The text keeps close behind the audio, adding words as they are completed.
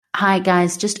Hi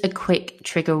guys, just a quick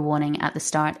trigger warning at the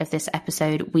start of this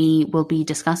episode. We will be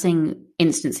discussing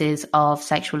instances of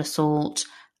sexual assault,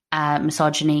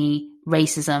 misogyny,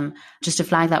 racism. Just to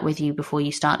flag that with you before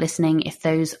you start listening. If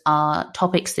those are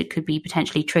topics that could be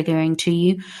potentially triggering to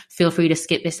you, feel free to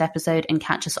skip this episode and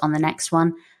catch us on the next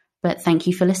one. But thank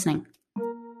you for listening.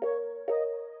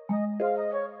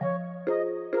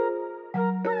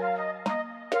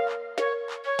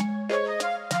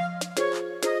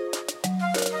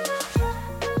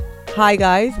 Hi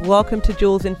guys, welcome to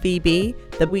Jules and Phoebe,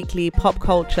 the weekly pop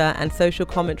culture and social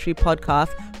commentary podcast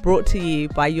brought to you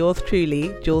by yours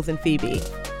truly, Jules and Phoebe.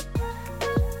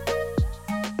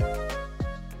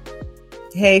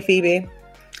 Hey Phoebe.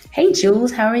 Hey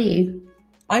Jules, how are you?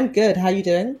 I'm good. How are you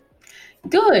doing?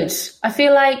 Good. I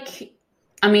feel like,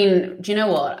 do you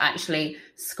know what? Actually,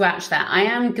 scratch that. I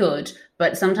am good,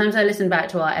 but sometimes I listen back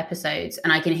to our episodes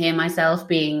and I can hear myself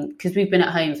because we've been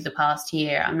at home for the past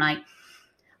year. I'm like,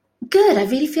 good, I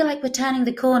really feel like we're turning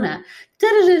the corner.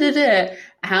 Da-da-da-da-da.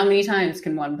 How many times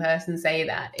can one person say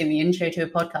that in the intro to a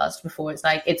podcast before it's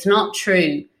like, it's not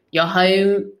true. You're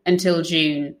home until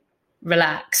June.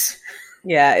 Relax.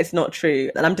 Yeah, it's not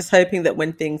true. And I'm just hoping that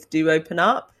when things do open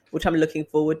up, which I'm looking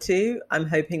forward to, I'm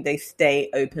hoping they stay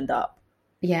opened up.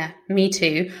 Yeah, me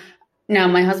too. Now,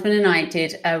 my husband and I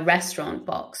did a restaurant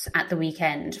box at the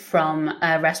weekend from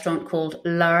a restaurant called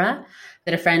Laura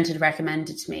that a friend had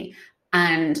recommended to me.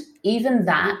 And even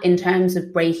that, in terms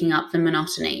of breaking up the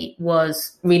monotony,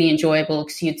 was really enjoyable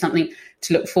because you had something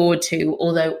to look forward to.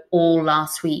 Although all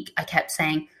last week I kept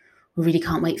saying, we really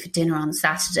can't wait for dinner on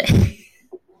Saturday.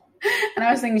 And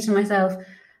I was thinking to myself,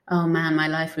 oh man, my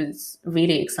life was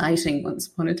really exciting once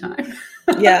upon a time.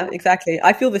 Yeah, exactly.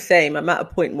 I feel the same. I'm at a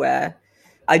point where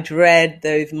I dread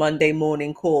those Monday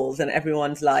morning calls and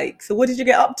everyone's like, so what did you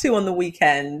get up to on the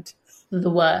weekend? The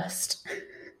worst.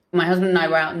 My husband and I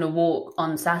were out on a walk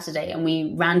on Saturday and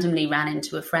we randomly ran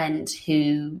into a friend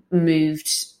who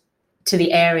moved to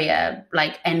the area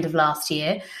like end of last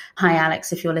year. Hi,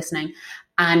 Alex, if you're listening.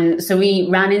 And so we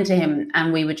ran into him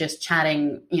and we were just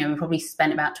chatting. We probably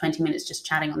spent about 20 minutes just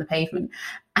chatting on the pavement.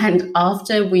 And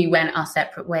after we went our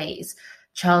separate ways,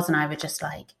 Charles and I were just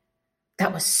like,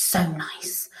 that was so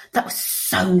nice. That was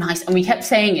so nice. And we kept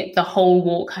saying it the whole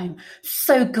walk home.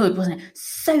 So good, wasn't it?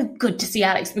 So good to see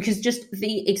Alex, because just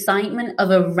the excitement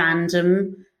of a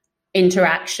random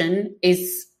interaction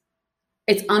it's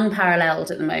unparalleled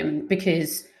at the moment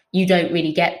because you don't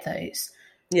really get those.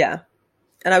 Yeah.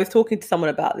 And I was talking to someone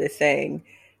about this saying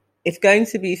it's going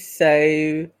to be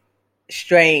so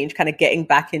strange kind of getting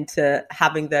back into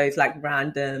having those like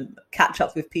random catch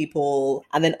ups with people.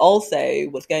 And then also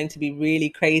what's going to be really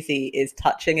crazy is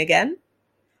touching again.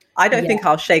 I don't think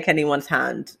I'll shake anyone's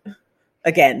hand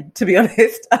again, to be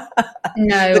honest.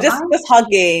 No. But just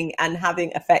hugging and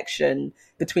having affection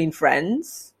between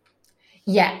friends.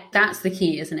 Yeah, that's the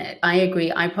key, isn't it? I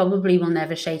agree. I probably will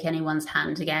never shake anyone's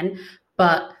hand again.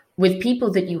 But with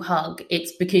people that you hug,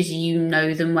 it's because you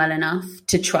know them well enough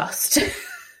to trust.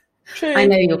 True. I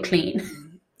know you're clean.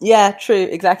 Yeah, true,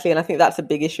 exactly. And I think that's a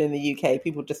big issue in the UK.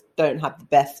 People just don't have the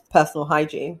best personal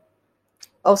hygiene.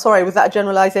 Oh, sorry, was that a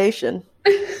generalization?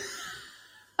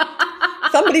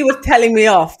 Somebody was telling me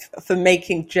off for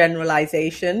making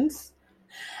generalizations.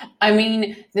 I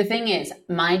mean, the thing is,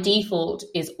 my default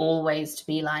is always to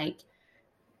be like,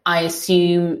 I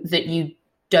assume that you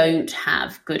don't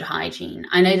have good hygiene.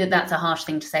 I know that that's a harsh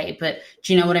thing to say, but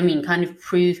do you know what I mean? Kind of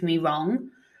prove me wrong.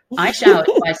 I shower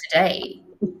twice a day.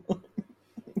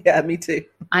 Yeah, me too.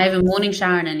 I have a morning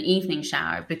shower and an evening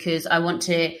shower because I want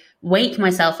to wake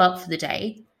myself up for the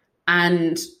day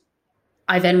and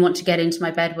I then want to get into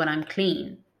my bed when I'm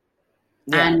clean.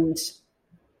 Yeah. And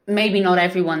maybe not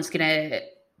everyone's going to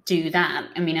do that.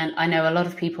 I mean, I know a lot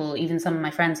of people, even some of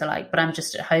my friends are like, but I'm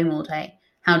just at home all day.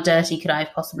 How dirty could I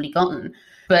have possibly gotten?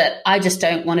 But I just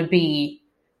don't want to be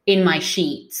in my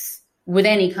sheets with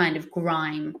any kind of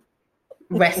grime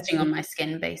resting on my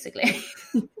skin, basically.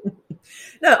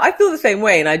 No, I feel the same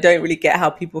way, and I don't really get how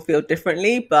people feel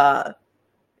differently, but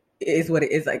it is what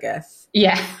it is, I guess.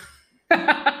 Yeah.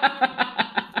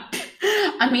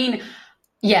 I mean,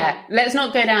 yeah, let's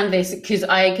not go down this because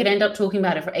I could end up talking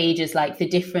about it for ages, like the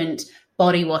different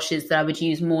body washes that I would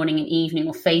use morning and evening,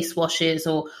 or face washes,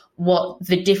 or what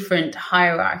the different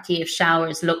hierarchy of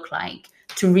showers look like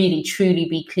to really truly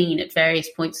be clean at various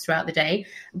points throughout the day.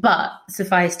 But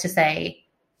suffice to say,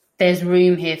 there's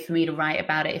room here for me to write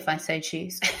about it if I so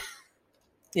choose.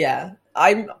 Yeah,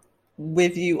 I'm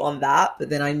with you on that. But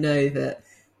then I know that,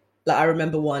 like, I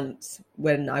remember once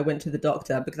when I went to the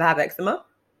doctor because I have eczema.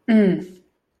 Mm.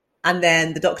 And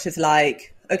then the doctor's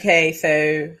like, okay,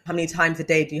 so how many times a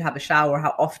day do you have a shower?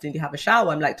 How often do you have a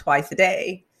shower? I'm like, twice a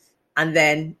day. And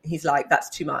then he's like, that's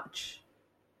too much.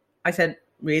 I said,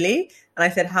 really? And I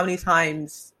said, how many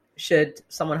times should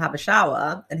someone have a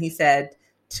shower? And he said,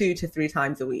 2 to 3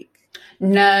 times a week.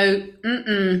 No.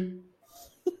 Mm-mm.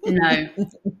 No.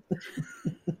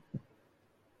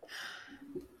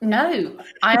 No.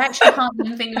 I actually can't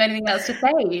even think of anything else to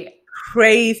say.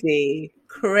 Crazy.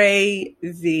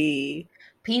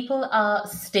 People are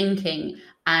stinking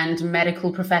and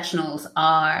medical professionals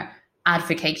are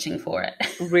advocating for it.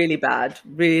 Really bad.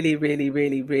 Really, really,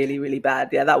 really, really, really bad.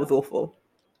 Yeah, that was awful.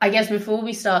 I guess before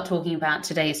we start talking about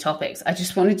today's topics, I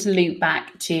just wanted to loop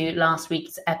back to last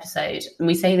week's episode. And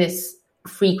we say this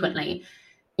frequently.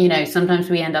 You know, sometimes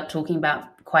we end up talking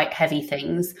about quite heavy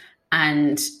things.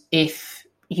 And if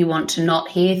you want to not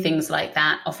hear things like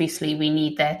that, obviously we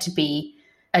need there to be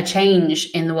a change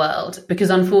in the world, because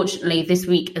unfortunately this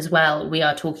week as well, we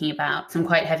are talking about some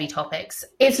quite heavy topics.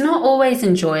 It's not always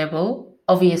enjoyable,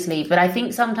 obviously, but I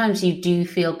think sometimes you do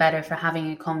feel better for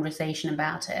having a conversation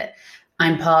about it.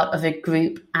 I'm part of a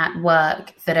group at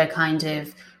work that are kind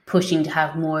of pushing to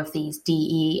have more of these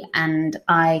DE and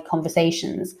I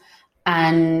conversations.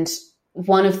 And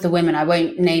one of the women, I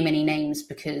won't name any names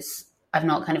because I've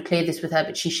not kind of cleared this with her,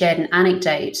 but she shared an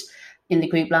anecdote in the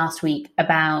group last week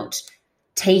about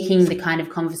taking the kind of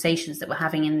conversations that we're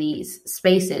having in these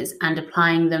spaces and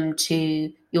applying them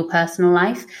to your personal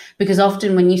life. Because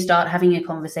often when you start having a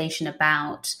conversation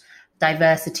about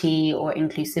diversity or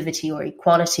inclusivity or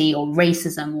equality or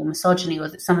racism or misogyny or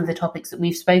some of the topics that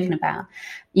we've spoken about,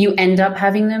 you end up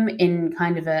having them in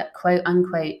kind of a quote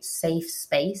unquote safe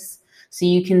space. So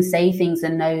you can say things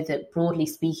and know that broadly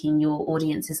speaking, your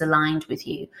audience is aligned with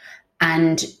you.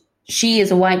 And she is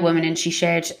a white woman and she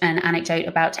shared an anecdote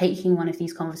about taking one of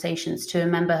these conversations to a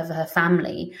member of her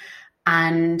family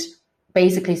and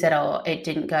basically said, oh, it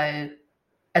didn't go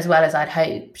as well as I'd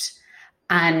hoped.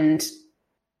 And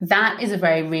that is a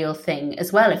very real thing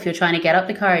as well. If you're trying to get up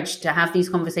the courage to have these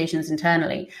conversations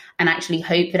internally and actually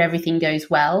hope that everything goes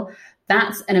well,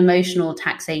 that's an emotional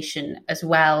taxation as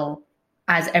well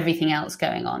as everything else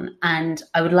going on. And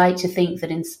I would like to think that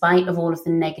in spite of all of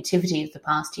the negativity of the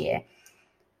past year,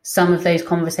 some of those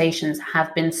conversations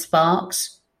have been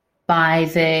sparked by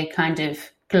the kind of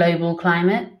global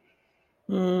climate.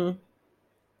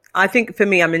 I think for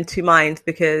me, I'm in two minds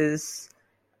because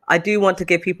I do want to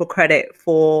give people credit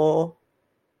for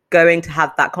going to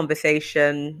have that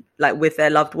conversation like with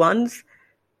their loved ones.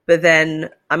 But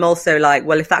then I'm also like,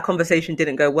 well, if that conversation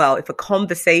didn't go well, if a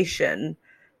conversation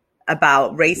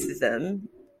about racism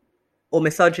or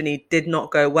misogyny did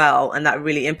not go well and that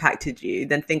really impacted you,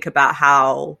 then think about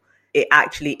how it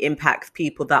actually impacts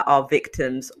people that are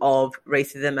victims of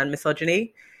racism and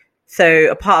misogyny. So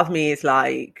a part of me is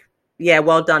like, yeah,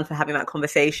 well done for having that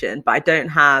conversation, but I don't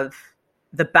have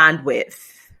the bandwidth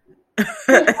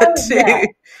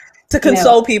to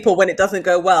console people when it doesn't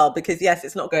go well, because yes,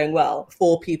 it's not going well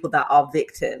for people that are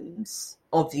victims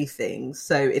of these things.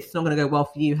 So it's not going to go well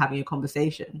for you having a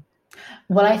conversation.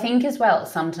 Well, I think as well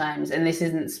sometimes, and this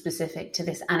isn't specific to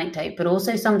this anecdote, but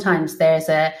also sometimes there's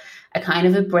a kind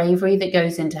of a bravery that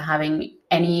goes into having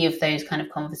any of those kind of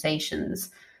conversations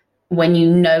when you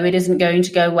know it isn't going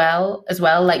to go well as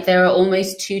well. Like there are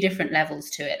almost two different levels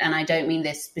to it. And I don't mean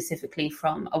this specifically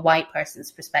from a white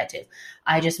person's perspective.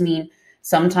 I just mean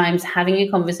sometimes having a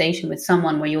conversation with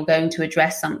someone where you're going to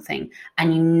address something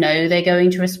and you know they're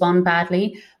going to respond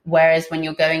badly. Whereas when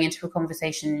you're going into a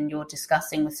conversation and you're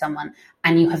discussing with someone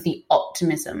and you have the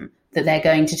optimism that they're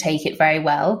going to take it very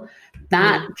well,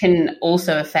 that can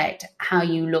also affect how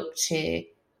you look to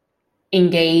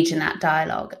engage in that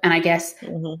dialogue. And I guess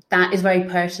that is very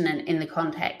pertinent in the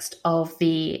context of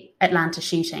the Atlanta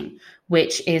shooting,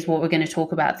 which is what we're going to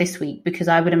talk about this week, because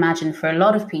I would imagine for a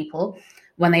lot of people,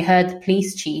 when they heard the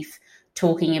police chief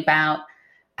talking about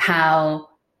how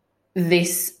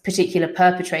this particular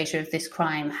perpetrator of this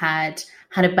crime had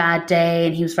a bad day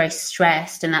and he was very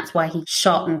stressed and that's why he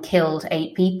shot and killed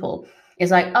 8 people,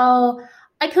 it's like, oh,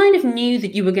 I kind of knew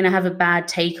that you were going to have a bad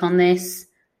take on this.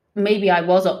 Maybe I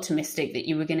was optimistic that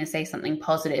you were going to say something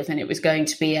positive and it was going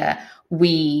to be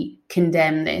we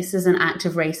condemn this as an act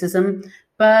of racism.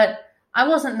 But I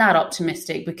wasn't that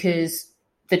optimistic because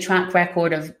the track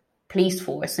record of police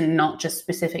force, and not just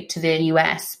specific to the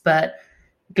US, but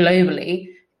globally,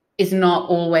 is not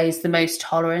always the most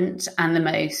tolerant and the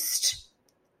most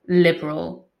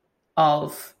liberal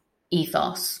of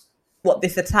ethos. What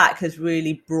this attack has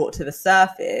really brought to the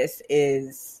surface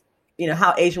is, you know,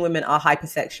 how Asian women are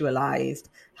hypersexualized,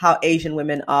 how Asian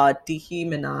women are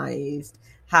dehumanized,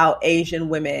 how Asian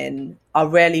women are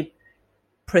rarely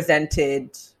presented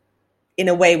in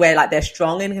a way where like they're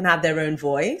strong and can have their own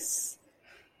voice.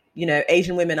 You know,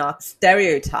 Asian women are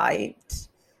stereotyped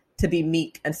to be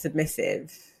meek and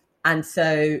submissive. And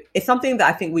so it's something that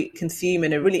I think we consume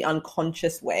in a really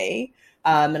unconscious way.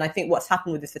 And I think what's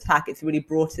happened with this attack, it's really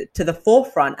brought it to the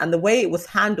forefront. And the way it was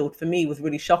handled for me was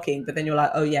really shocking. But then you're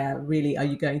like, oh, yeah, really? Are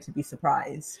you going to be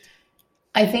surprised?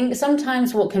 I think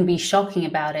sometimes what can be shocking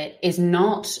about it is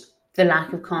not the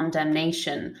lack of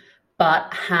condemnation,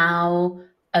 but how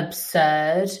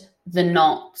absurd the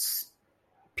knots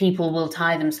people will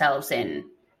tie themselves in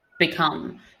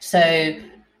become. So,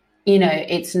 you know,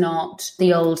 it's not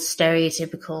the old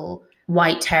stereotypical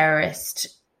white terrorist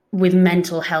with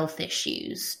mental health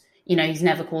issues. You know, he's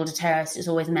never called a terrorist. It's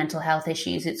always mental health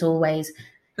issues. It's always...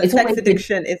 Sex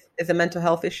addiction is a mental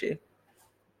health issue.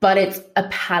 But it's a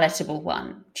palatable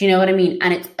one. Do you know what I mean?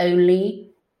 And it's only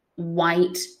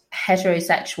white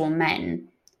heterosexual men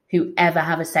who ever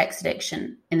have a sex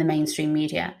addiction in the mainstream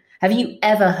media. Have you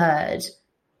ever heard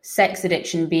sex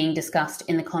addiction being discussed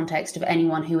in the context of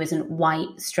anyone who isn't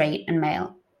white, straight, and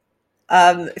male?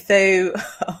 So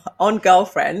on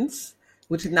Girlfriends,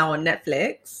 which is now on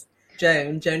Netflix,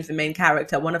 Joan's the main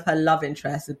character. One of her love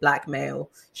interests, a black male,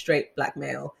 straight black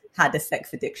male, had a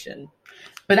sex addiction.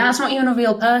 But that's not even a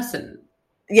real person.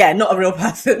 Yeah, not a real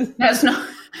person. That's not...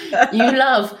 You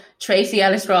love Tracy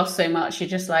Ellis Ross so much. You're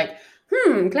just like,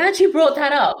 glad you brought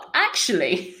that up.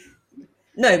 Actually...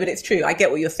 No, but it's true. I get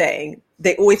what you're saying.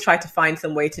 They always try to find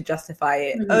some way to justify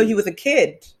it. Mm-hmm. Oh, he was a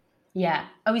kid. Yeah.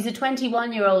 Oh, he's a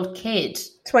 21-year-old kid.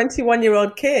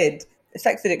 21-year-old kid.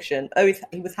 Sex addiction. Oh,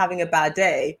 he was having a bad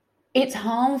day. It's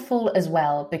harmful as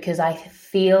well because I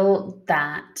feel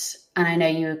that, and I know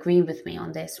you agree with me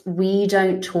on this, we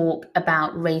don't talk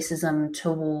about racism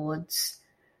towards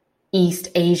East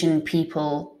Asian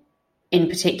people in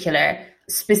particular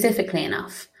specifically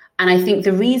enough. And I think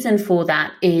the reason for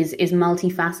that is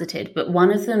multifaceted, but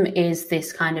one of them is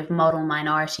this kind of model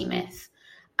minority myth.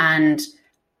 And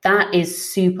that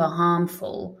is super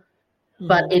harmful,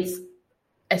 but it's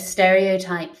a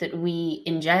stereotype that we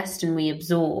ingest and we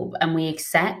absorb and we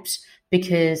accept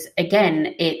because,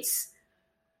 again, it's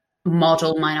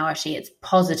model minority, it's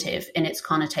positive in its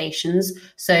connotations.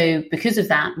 So because of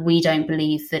that, we don't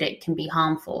believe that it can be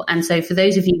harmful. And so for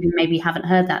those of you who maybe haven't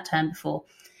heard that term before,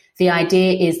 the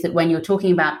idea is that when you're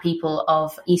talking about people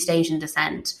of East Asian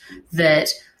descent, that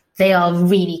they are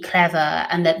really clever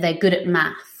and that they're good at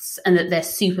maths and that they're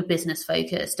super business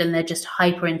focused and they're just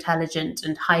hyper intelligent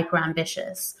and hyper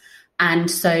ambitious.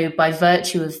 And so by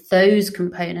virtue of those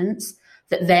components,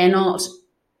 that they're not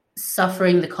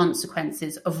suffering the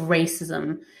consequences of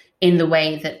racism in the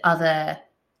way that other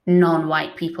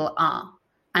non-white people are.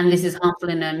 And this is harmful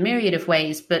in a myriad of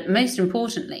ways, but most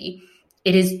importantly,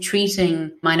 it is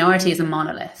treating minority as a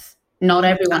monolith. Not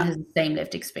everyone has the same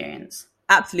lived experience.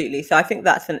 Absolutely. So I think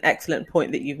that's an excellent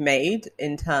point that you've made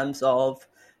in terms of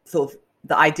sort of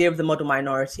the idea of the model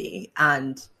minority.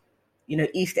 And, you know,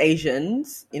 East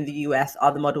Asians in the US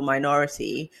are the model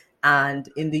minority. And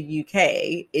in the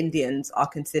UK, Indians are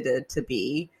considered to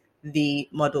be the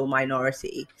model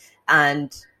minority.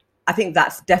 And I think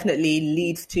that's definitely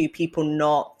leads to people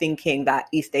not thinking that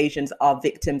East Asians are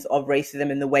victims of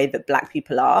racism in the way that Black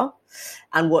people are.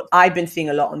 And what I've been seeing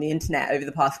a lot on the internet over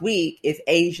the past week is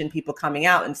Asian people coming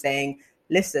out and saying,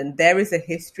 listen, there is a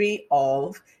history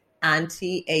of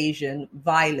anti-Asian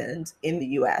violence in the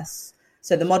US.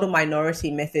 So the model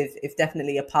minority myth is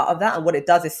definitely a part of that. And what it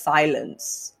does is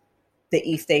silence the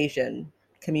East Asian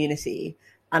community.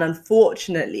 And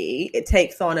unfortunately, it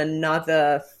takes on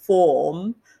another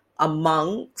form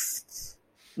amongst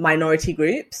minority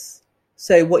groups.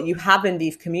 So what you have in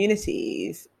these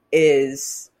communities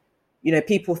is, you know,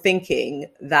 people thinking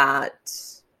that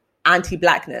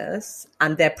anti-Blackness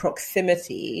and their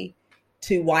proximity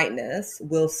to whiteness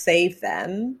will save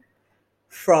them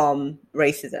from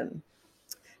racism.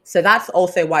 So that's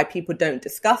also why people don't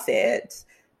discuss it,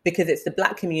 because it's the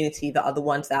Black community that are the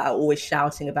ones that are always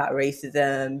shouting about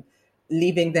racism,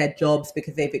 leaving their jobs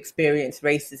because they've experienced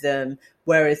racism,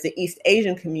 whereas the East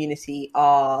Asian community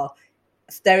are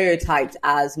stereotyped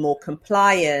as more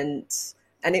compliant.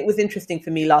 And it was interesting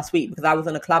for me last week because I was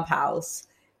on a Clubhouse.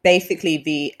 Basically,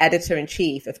 the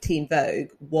editor-in-chief of Teen Vogue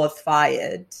was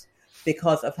fired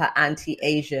because of her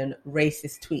anti-Asian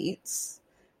racist tweets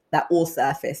that all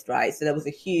surfaced, right? So there was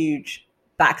a huge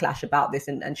backlash about this,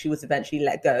 and she was eventually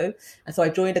let go. And so I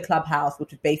joined a Clubhouse,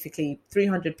 which was basically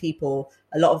 300 people,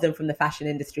 a lot of them from the fashion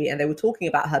industry, and they were talking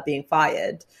about her being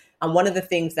fired. And one of the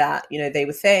things that, you know, they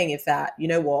were saying is that, you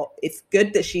know what, it's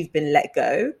good that she's been let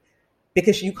go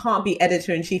because you can't be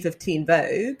editor-in-chief of Teen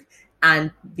Vogue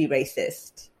and be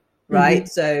racist, right?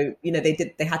 So,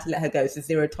 they had to let her go. So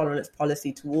zero tolerance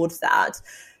policy towards that.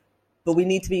 But we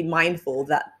need to be mindful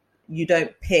that you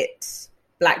don't pit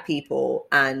Black people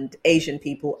and Asian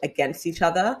people against each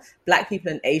other. Black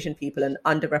people and Asian people and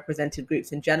underrepresented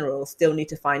groups in general still need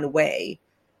to find a way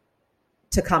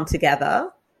to come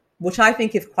together, which I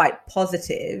think is quite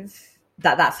positive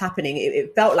that that's happening.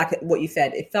 It felt like what you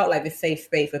said, it felt like this safe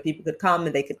space where people could come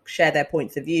and they could share their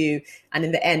points of view. And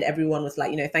in the end, everyone was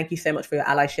like, thank you so much for your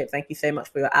allyship. Thank you so much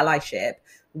for your allyship.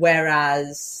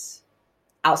 Whereas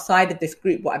outside of this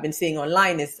group, what I've been seeing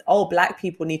online is, Black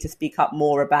people need to speak up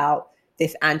more about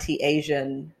this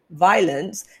anti-Asian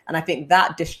violence. And I think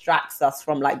that distracts us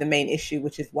from like the main issue,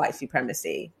 which is white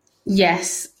supremacy.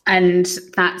 Yes. And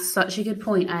that's such a good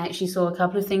point. I actually saw a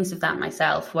couple of things of that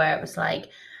myself, where it was like,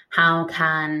 how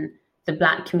can the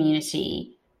Black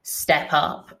community step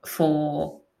up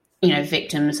for,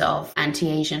 victims of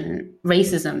anti-Asian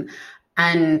racism?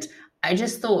 And I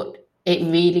just thought it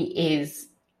really is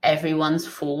everyone's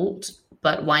fault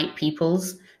but white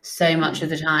people's so much of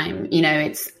the time.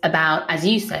 It's about, as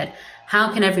you said,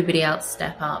 how can everybody else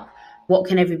step up? What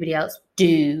can everybody else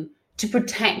do to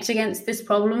protect against this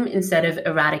problem instead of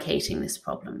eradicating this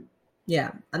problem?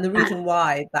 Yeah. And the reason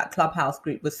why that Clubhouse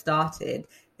group was started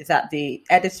is that the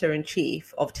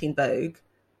editor-in-chief of Teen Vogue,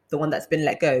 the one that's been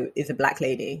let go, is a Black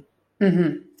lady.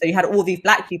 Mm-hmm. So you had all these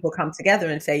Black people come together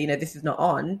and say, this is not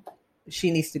on. She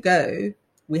needs to go.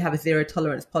 We have a zero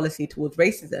tolerance policy towards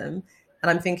racism. And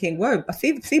I'm thinking, whoa, I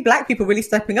see Black people really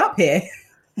stepping up here.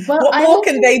 Well, what more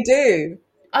can they do?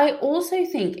 I also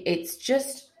think it's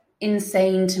just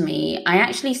insane to me. I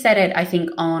actually said it, I think,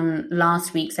 on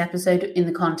last week's episode in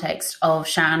the context of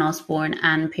Sharon Osbourne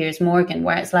and Piers Morgan,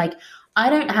 where it's like, I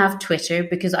don't have Twitter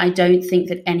because I don't think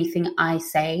that anything I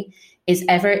say is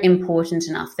ever important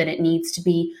enough that it needs to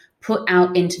be put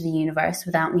out into the universe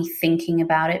without me thinking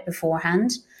about it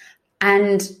beforehand.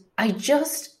 And I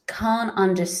just can't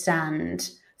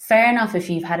understand. Fair enough if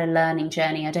you've had a learning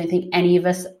journey. I don't think any of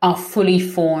us are fully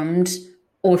formed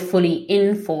or fully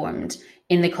informed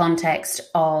in the context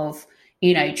of,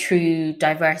 true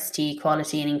diversity,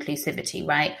 equality, and inclusivity,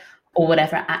 right? Or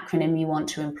whatever acronym you want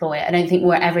to employ. I don't think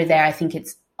we're ever there. I think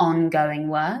it's ongoing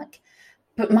work.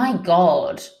 But my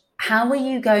God, how are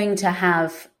you going to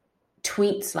have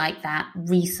tweets like that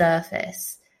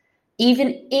resurface?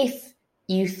 Even if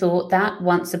you thought that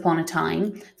once upon a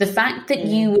time, the fact that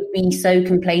you would be so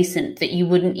complacent that you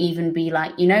wouldn't even be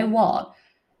like, you know what?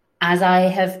 As I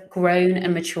have grown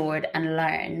and matured and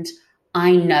learned,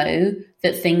 I know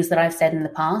that things that I've said in the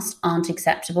past aren't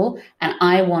acceptable, and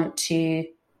I want to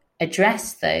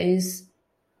address those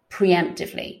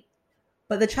preemptively.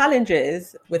 But the challenge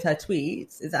is with her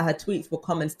tweets is that her tweets were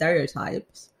common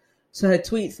stereotypes. So her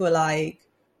tweets were like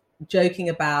joking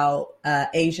about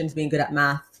Asians being good at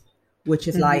math, which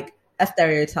is like a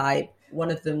stereotype.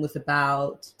 One of them was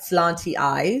about slanty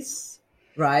eyes,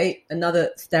 right?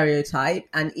 Another stereotype.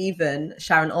 And even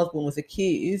Sharon Osbourne was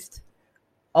accused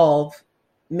of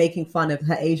making fun of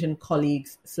her Asian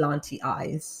colleagues' slanty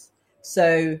eyes.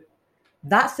 So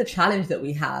that's the challenge that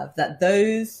we have, that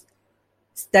those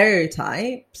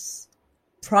stereotypes,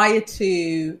 prior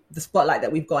to the spotlight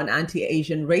that we've got on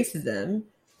anti-Asian racism,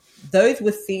 those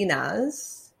were seen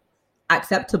as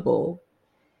acceptable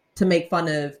to make fun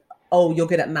of. Oh, you're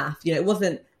good at math. It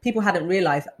wasn't, people hadn't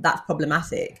realized that's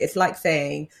problematic. It's like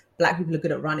saying Black people are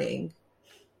good at running,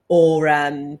 or,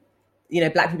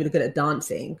 Black people are good at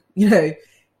dancing.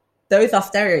 Those are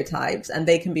stereotypes and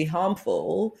they can be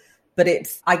harmful. But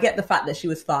I get the fact that she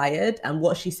was fired and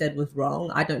what she said was wrong.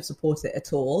 I don't support it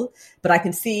at all. But I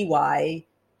can see why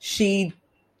she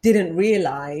didn't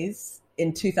realize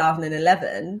in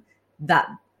 2011 that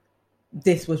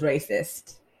this was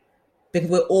racist, because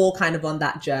we're all kind of on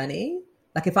that journey.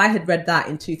 Like if I had read that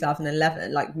in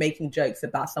 2011, like making jokes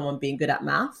about someone being good at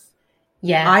math,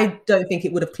 I don't think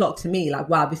it would have clocked to me like,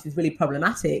 wow, this is really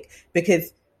problematic,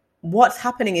 because what's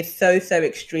happening is so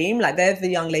extreme. Like there's the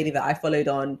young lady that I followed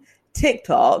on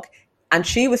TikTok, and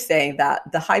she was saying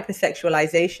that the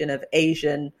hypersexualization of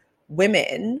Asian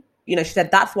women, she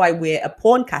said that's why we're a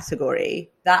porn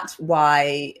category. That's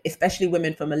why especially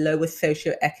women from a lower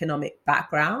socioeconomic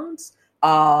backgrounds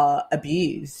are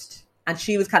abused. And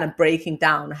she was kind of breaking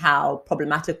down how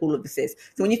problematic all of this is.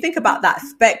 So when you think about that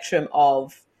spectrum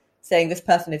of saying this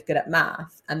person is good at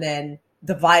math and then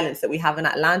the violence that we have in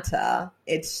Atlanta,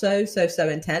 it's so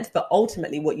intense. But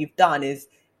ultimately what you've done is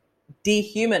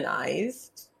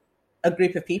dehumanized a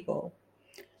group of people.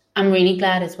 I'm really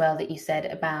glad as well that you said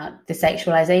about the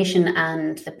sexualization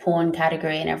and the porn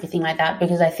category and everything like that,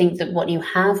 because I think that what you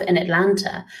have in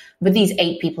Atlanta, with these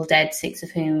 8 people dead, 6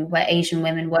 of whom were Asian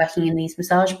women working in these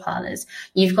massage parlors,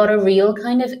 you've got a real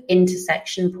kind of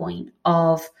intersection point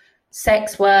of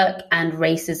sex work and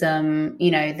racism.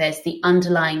 You know, there's the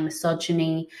underlying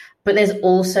misogyny, but there's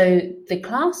also the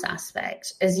class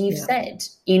aspect, as you've said,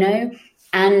 you know,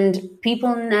 and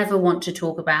people never want to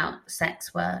talk about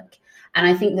sex work. And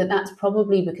I think that that's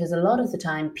probably because a lot of the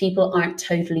time people aren't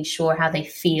totally sure how they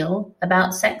feel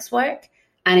about sex work.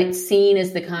 And it's seen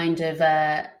as the kind of,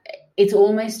 it's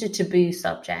almost a taboo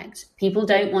subject. People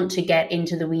don't want to get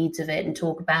into the weeds of it and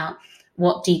talk about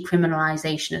what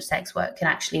decriminalization of sex work can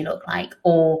actually look like,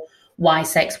 or why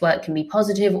sex work can be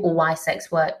positive, or why sex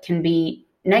work can be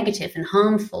negative and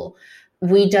harmful.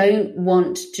 We don't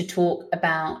want to talk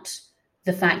about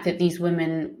the fact that these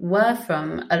women were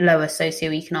from a lower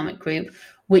socioeconomic group,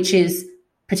 which is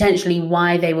potentially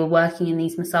why they were working in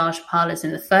these massage parlors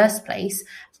in the first place,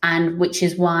 and which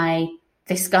is why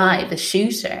this guy, the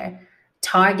shooter,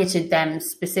 targeted them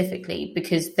specifically,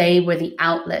 because they were the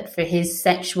outlet for his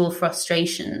sexual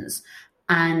frustrations.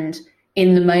 And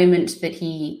in the moment that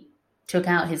he took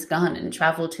out his gun and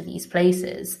traveled to these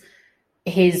places,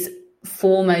 his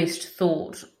foremost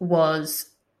thought was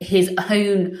his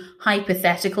own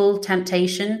hypothetical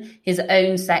temptation, his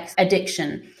own sex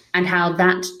addiction, and how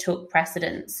that took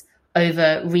precedence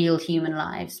over real human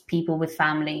lives, people with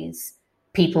families,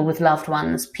 people with loved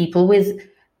ones, people with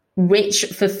rich,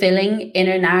 fulfilling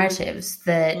inner narratives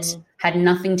that had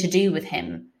nothing to do with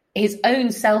him. His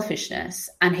own selfishness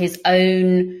and his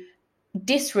own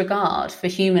disregard for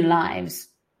human lives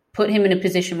put him in a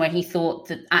position where he thought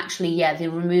that actually,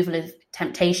 the removal of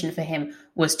temptation for him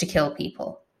was to kill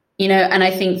people. You know, and I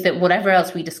think that whatever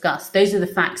else we discuss, those are the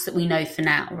facts that we know for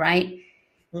now, right?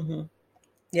 Mm-hmm.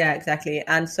 Yeah, exactly.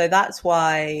 And so that's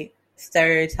why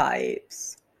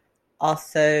stereotypes are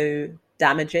so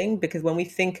damaging, because when we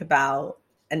think about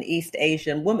an East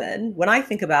Asian woman, when I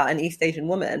think about an East Asian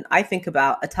woman, I think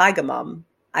about a tiger mum.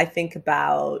 I think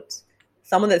about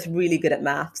someone that's really good at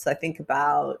maths. I think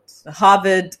about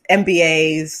Harvard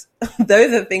MBAs.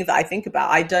 Those are the things that I think about.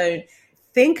 I don't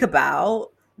think about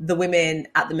the women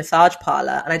at the massage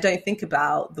parlor, and I don't think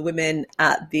about the women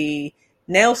at the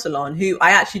nail salon, who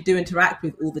I actually do interact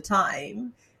with all the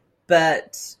time,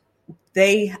 but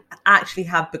they actually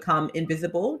have become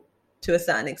invisible to a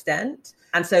certain extent.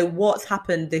 And so what's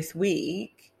happened this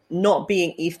week, not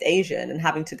being East Asian and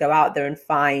having to go out there and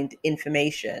find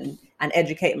information and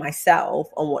educate myself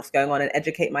on what's going on and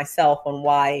educate myself on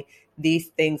why these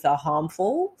things are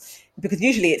harmful, because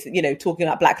usually it's, you know, talking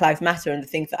about Black Lives Matter and the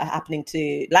things that are happening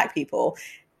to Black people.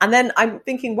 And then I'm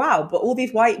thinking, wow, but all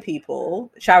these white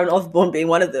people, Sharon Osbourne being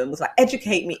one of them, was like,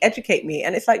 educate me.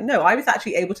 And it's like, no, I was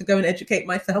actually able to go and educate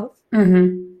myself,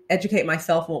 educate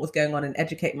myself on what was going on, and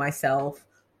educate myself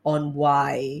on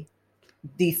why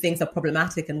these things are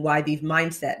problematic and why these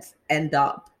mindsets end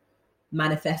up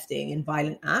manifesting in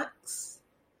violent acts.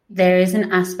 There is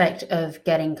an aspect of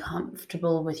getting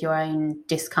comfortable with your own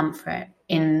discomfort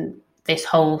in this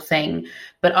whole thing.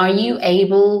 But are you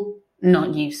able,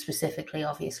 not you specifically,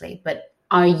 obviously, but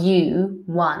are you,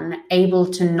 one, able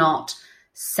to not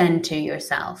center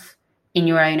yourself in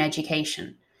your own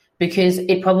education? Because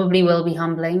it probably will be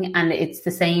humbling. And it's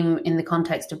the same in the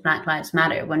context of Black Lives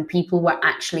Matter, when people were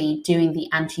actually doing the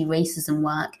anti-racism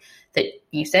work that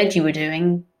you said you were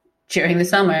doing during the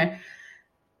summer.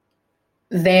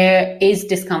 There is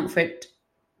discomfort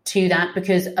to that,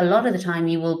 because a lot of the time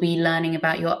you will be learning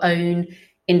about your own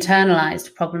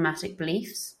internalized problematic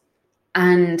beliefs,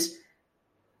 and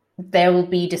there will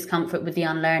be discomfort with the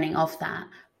unlearning of that.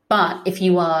 But if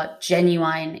you are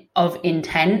genuine of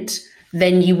intent,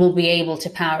 then you will be able to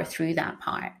power through that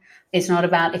part. It's not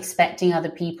about expecting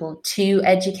other people to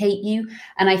educate you.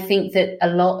 And I think that a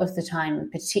lot of the time,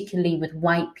 particularly with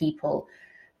white people,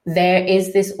 there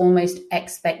is this almost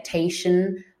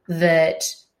expectation that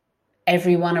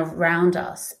everyone around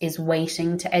us is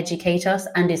waiting to educate us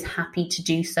and is happy to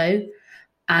do so.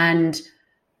 And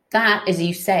that, as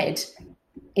you said,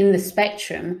 in the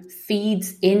spectrum,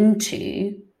 feeds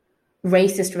into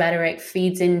racist rhetoric,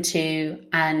 feeds into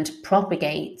and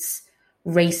propagates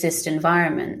racist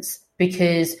environments,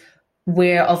 because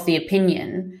we're of the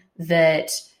opinion that,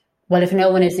 well, if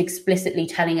no one is explicitly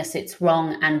telling us it's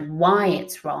wrong and why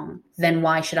it's wrong, then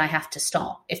why should I have to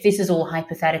stop? If this is all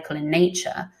hypothetical in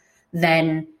nature,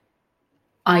 then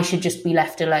I should just be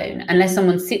left alone. Unless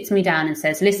someone sits me down and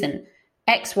says, listen,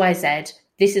 X, Y, Z,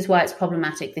 this is why it's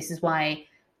problematic. This is why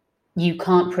you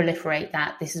can't proliferate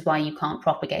that. This is why you can't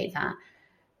propagate that.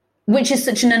 which is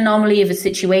such an anomaly of a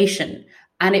situation.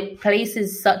 And it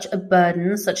places such a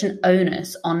burden, such an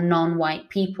onus on non-white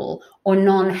people or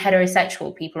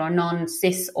non-heterosexual people or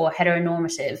non-cis or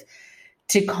heteronormative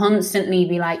to constantly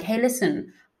be like, hey,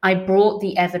 listen, I brought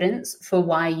the evidence for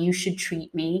why you should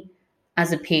treat me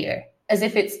as a peer. As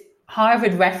if it's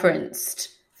Harvard referenced,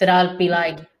 that I'll be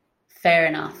like, fair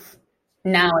enough.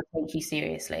 Now I take you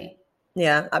seriously.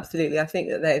 Yeah, absolutely. I think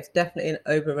that there's definitely an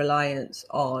over-reliance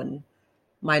on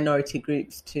minority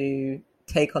groups to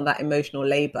take on that emotional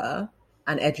labor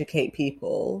and educate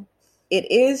people.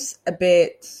 It is a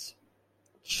bit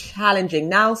challenging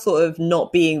now, sort of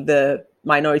not being the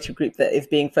minority group that is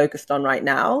being focused on right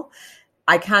now.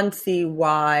 I can see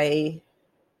why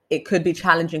it could be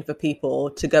challenging for people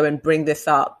to go and bring this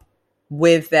up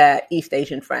with their East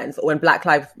Asian friends, or when Black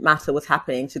Lives Matter was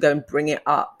happening, to go and bring it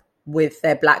up with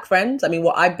their Black friends. I mean,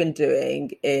 what I've been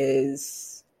doing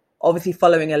is obviously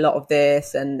following a lot of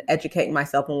this and educating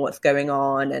myself on what's going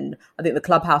on. And I think the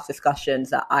Clubhouse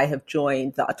discussions that I have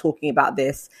joined that are talking about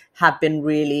this have been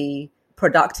really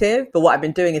productive. But what I've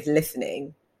been doing is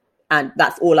listening. And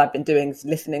that's all I've been doing, is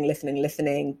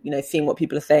listening, you know, seeing what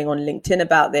people are saying on LinkedIn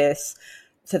about this.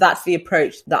 So that's the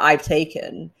approach that I've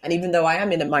taken. And even though I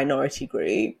am in a minority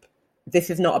group, this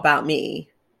is not about me.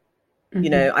 Mm-hmm. You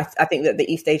know, I think that the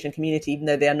East Asian community, even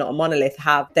though they are not a monolith,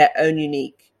 have their own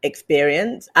unique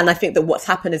experience. And I think that what's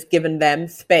happened is given them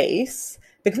space.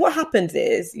 Because what happens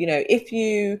is, you know, if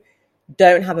you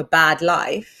don't have a bad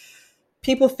life,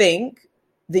 people think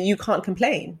that you can't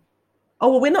complain. Oh,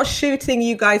 well, we're not shooting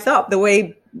you guys up the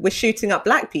way we're shooting up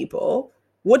Black people.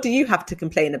 What do you have to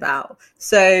complain about?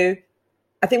 So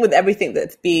I think with everything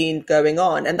that's been going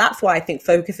on, and that's why I think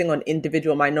focusing on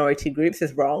individual minority groups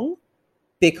is wrong,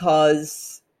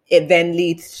 because it then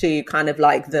leads to kind of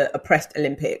like the oppressed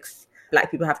Olympics. Black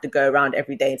people have to go around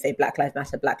every day and say Black Lives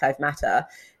Matter, Black Lives Matter.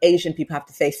 Asian people have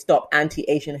to say stop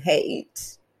anti-Asian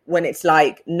hate, when it's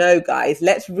like, no, guys,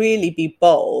 let's really be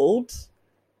bold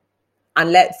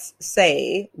and let's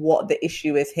say what the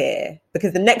issue is here,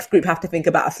 because the next group have to think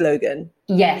about a slogan.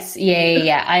 Yes,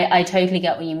 yeah. I totally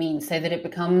get what you mean. So that it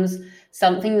becomes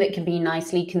something that can be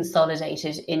nicely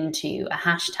consolidated into a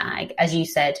hashtag, as you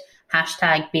said,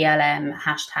 hashtag BLM,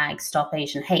 hashtag Stop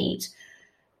Asian Hate,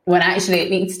 when actually it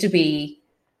needs to be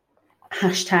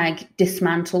hashtag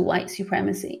dismantle white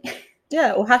supremacy.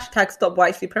 Yeah, or hashtag stop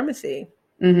white supremacy.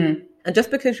 Mm-hmm. And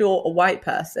just because you're a white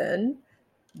person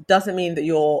doesn't mean that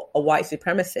you're a white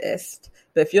supremacist.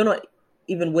 But if you're not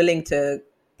even willing to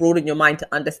broaden your mind to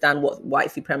understand what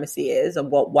white supremacy is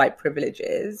and what white privilege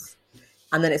is,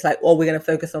 and then it's like, oh, we're going to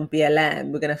focus on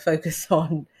BLM, we're going to focus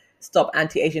on stop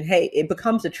anti-Asian hate, it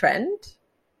becomes a trend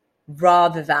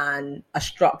rather than a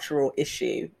structural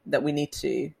issue that we need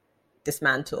to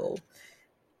dismantle.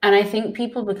 And I think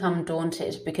people become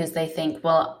daunted because they think,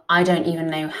 well, I don't even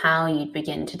know how you'd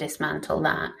begin to dismantle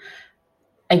that.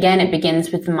 Again, it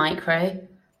begins with the micro.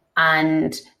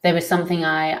 And there was something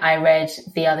I read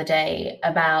the other day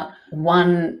about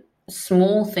one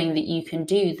small thing that you can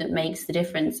do that makes the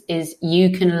difference is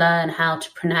you can learn how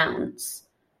to pronounce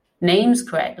names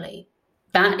correctly.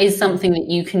 That is something that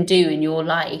you can do in your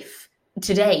life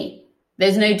today.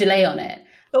 There's no delay on it.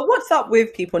 But what's up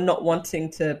with people not wanting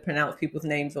to pronounce people's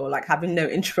names, or like having no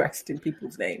interest in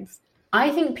people's names? I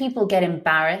think people get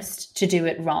embarrassed to do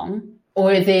it wrong,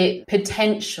 or the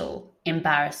potential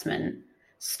embarrassment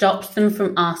stops them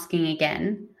from asking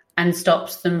again and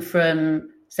stops them from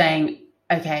saying,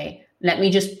 okay, let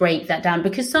me just break that down,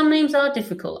 because some names are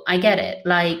difficult. I get it.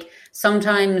 Like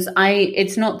sometimes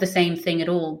it's not the same thing at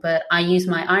all, but I use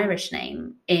my Irish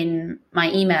name in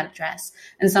my email address.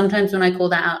 And sometimes when I call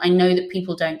that out, I know that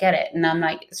people don't get it. And I'm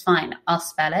like, it's fine, I'll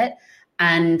spell it.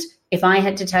 And if I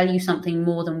had to tell you something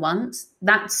more than once,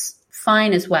 that's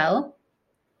fine as well.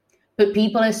 But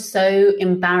people are so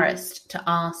embarrassed to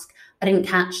ask, I didn't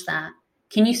catch that.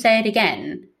 Can you say it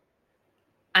again?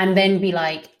 And then be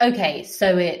like, okay,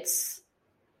 so it's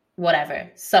whatever,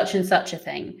 such and such a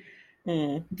thing.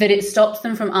 That it stops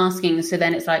them from asking. So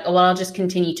then it's like, oh, well, I'll just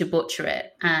continue to butcher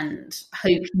it and hope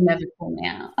you never call me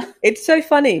out. It's so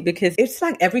funny because it's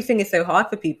like everything is so hard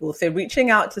for people. So reaching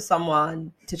out to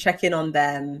someone to check in on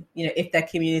them, you know, if their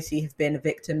community has been a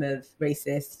victim of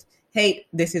racist hate,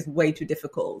 this is way too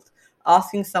difficult.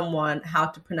 Asking someone how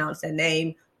to pronounce their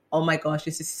name, oh my gosh,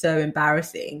 this is so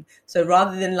embarrassing. So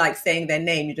rather than like saying their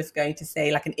name, you're just going to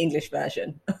say like an English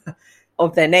version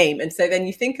of their name. And so then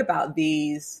you think about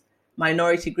these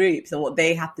minority groups and what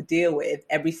they have to deal with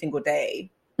every single day.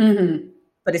 Mm-hmm.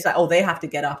 But it's like, oh, they have to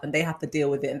get up and they have to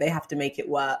deal with it and they have to make it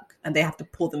work and they have to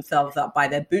pull themselves up by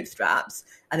their bootstraps.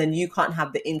 And then you can't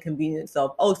have the inconvenience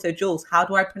of, oh, so Jules, how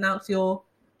do I pronounce your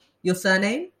your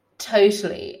surname.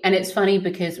 Totally. And it's funny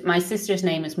because my sister's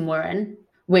name is Murren,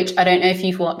 which I don't know if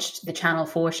you've watched the Channel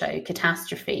 4 show,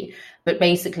 Catastrophe, but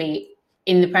basically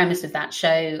in the premise of that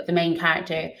show, the main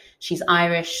character, she's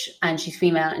Irish and she's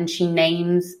female, and she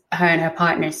names her and her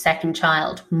partner's second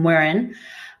child Murren.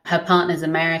 Her partner's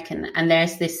American. And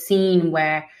there's this scene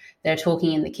where they're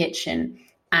talking in the kitchen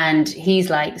and he's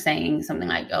like saying something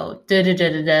like, oh,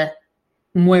 da-da-da-da-da,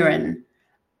 Murren.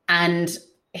 And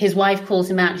his wife calls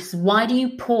him out. She says, why do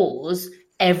you pause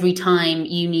every time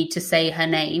you need to say her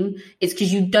name? It's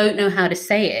because you don't know how to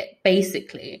say it,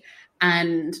 basically.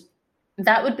 And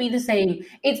that would be the same.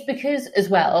 It's because, as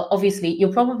well, obviously,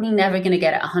 you're probably never going to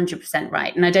get it 100%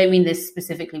 right. And I don't mean this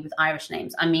specifically with Irish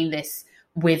names. I mean this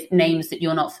with names that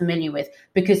you're not familiar with,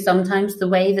 because sometimes the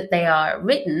way that they are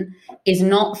written is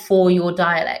not for your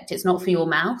dialect. It's not for your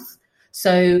mouth.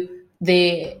 So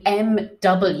the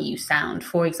MW sound,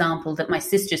 for example, that my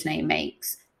sister's name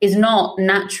makes is not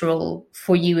natural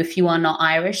for you if you are not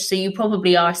Irish. So you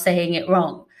probably are saying it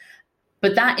wrong.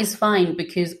 But that is fine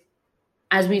because,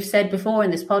 as we've said before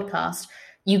in this podcast,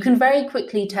 you can very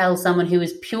quickly tell someone who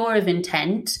is pure of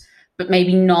intent, but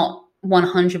maybe not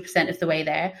 100% of the way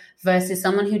there, versus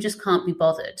someone who just can't be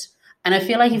bothered. And I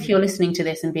feel like if you're listening to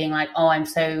this and being like, oh, I'm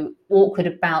so awkward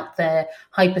about the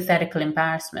hypothetical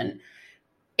embarrassment,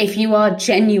 if you are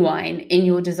genuine in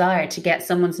your desire to get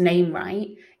someone's name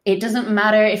right, it doesn't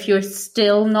matter if you're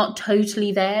still not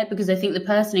totally there, because I think the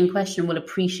person in question will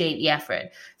appreciate the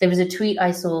effort. There was a tweet I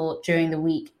saw during the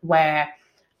week where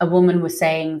a woman was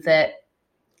saying that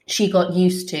she got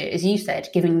used to, as you said,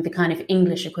 giving the kind of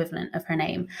English equivalent of her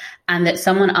name, and that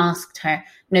someone asked her,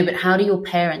 no, but how do your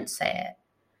parents say it?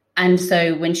 And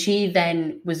so when she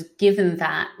then was given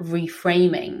that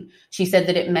reframing, she said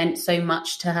that it meant so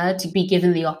much to her to be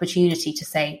given the opportunity to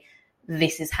say,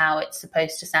 this is how it's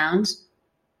supposed to sound.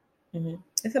 Mm-hmm.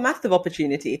 It's a massive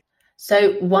opportunity.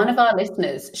 So one of our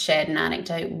listeners shared an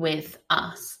anecdote with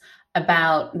us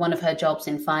about one of her jobs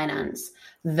in finance,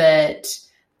 that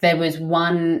there was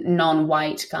one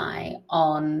non-white guy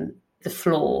on the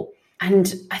floor.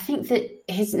 And I think that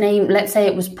his name, let's say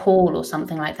it was Paul or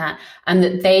something like that, and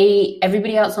that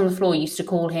everybody else on the floor used to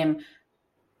call him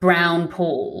Brown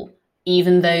Paul,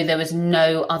 even though there was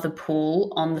no other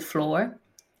Paul on the floor,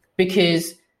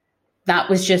 because that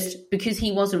was just because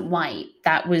he wasn't white.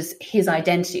 That was his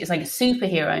identity. It's like a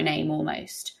superhero name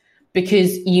almost,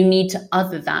 because you need to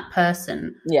other that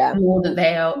person more than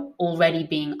they are already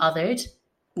being othered.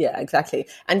 Yeah, exactly.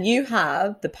 And you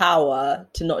have the power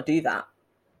to not do that.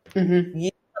 Mm-hmm.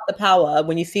 You have the power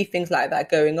when you see things like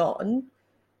that going on,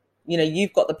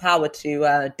 you've got the power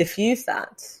to diffuse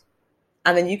that.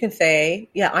 And then you can say,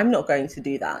 yeah, I'm not going to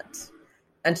do that.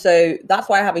 And so that's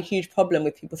why I have a huge problem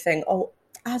with people saying, oh,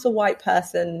 as a white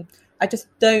person, I just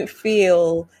don't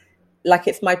feel like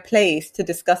it's my place to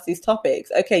discuss these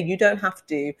topics. Okay, you don't have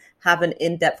to have an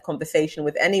in-depth conversation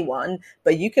with anyone,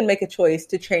 but you can make a choice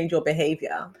to change your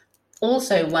behavior.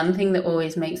 Also, one thing that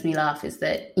always makes me laugh is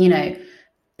that,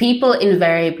 people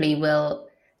invariably will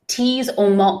tease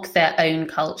or mock their own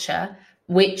culture,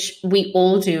 which we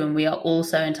all do and we are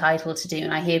also entitled to do.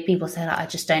 And I hear people say, I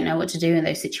just don't know what to do in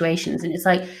those situations. And it's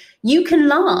like, you can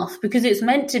laugh because it's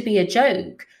meant to be a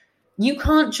joke. You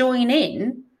can't join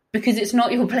in because it's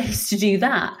not your place to do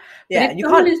that. Yeah, you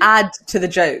can't add to the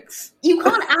jokes. You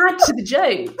can't add to the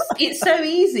jokes. It's so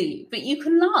easy, but you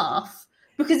can laugh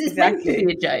because it's meant to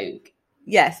be a joke.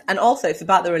 Yes, and also it's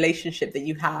about the relationship that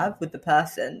you have with the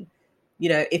person.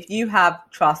 If you have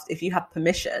trust, if you have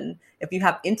permission, if you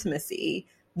have intimacy,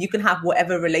 you can have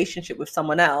whatever relationship with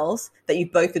someone else that you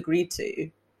both agreed to.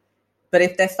 But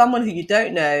if there's someone who you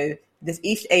don't know, there's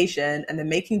East Asian, and they're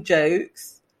making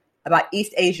jokes about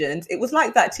East Asians, it was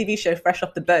like that TV show Fresh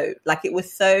Off the Boat. Like, it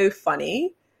was so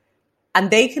funny.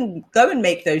 And they can go and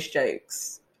make those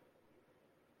jokes,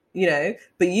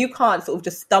 but you can't sort of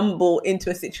just stumble into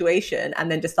a situation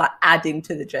and then just start adding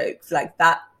to the jokes like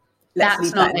that.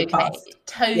 That's not okay.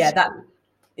 Totally.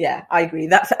 Yeah, I agree.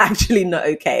 That's actually not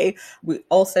okay. We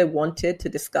also wanted to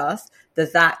discuss the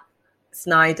Zack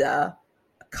Snyder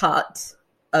cut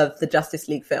of the Justice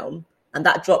League film, and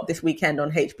that dropped this weekend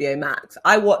on HBO Max.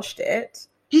 I watched it.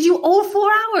 Did you all 4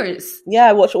 hours? Yeah,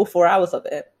 I watched all 4 hours of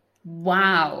it.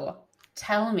 Wow.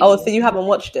 Tell me. Oh, so you haven't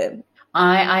watched it?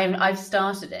 I've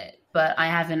started it, but I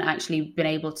haven't actually been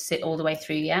able to sit all the way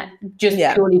through yet, just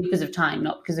purely because of time,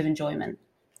 not because of enjoyment.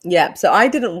 Yeah, so I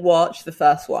didn't watch the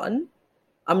first one.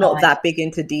 I'm not that big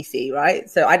into DC, right?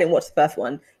 So I didn't watch the first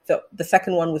one. So the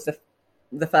second one was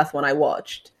the first one I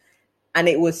watched. And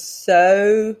it was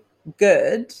so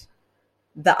good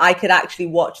that I could actually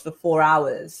watch the 4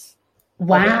 hours.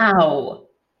 Wow.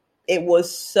 it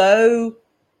was so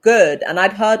good. And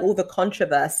I'd heard all the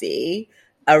controversy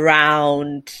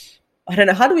around, I don't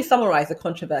know, how do we summarize the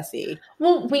controversy?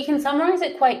 Well, we can summarize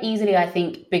it quite easily, I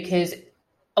think, because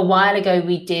a while ago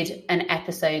we did an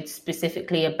episode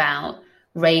specifically about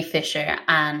Ray Fisher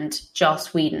and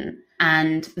Joss Whedon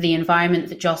and the environment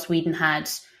that Joss Whedon had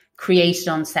created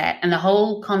on set. And the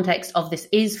whole context of this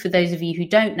is, for those of you who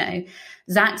don't know,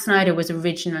 Zack Snyder was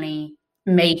originally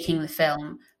making the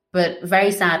film, but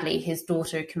very sadly, his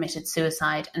daughter committed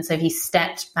suicide. And so he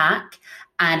stepped back,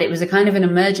 and it was a kind of an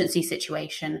emergency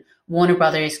situation. Warner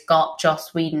Brothers got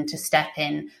Joss Whedon to step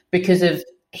in because of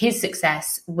his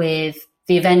success with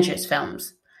the Avengers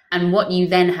films. And what you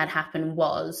then had happen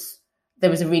was, there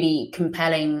was a really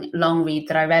compelling long read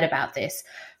that I read about this.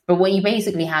 But what you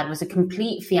basically had was a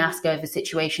complete fiasco of a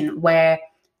situation where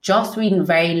Joss Whedon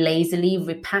very lazily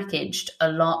repackaged a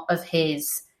lot of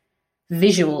his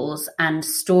visuals and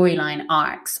storyline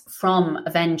arcs from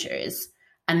Avengers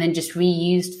and then just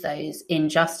reused those in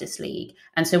Justice League.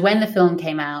 And so when the film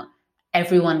came out,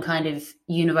 everyone kind of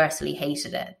universally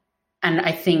hated it. And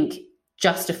I think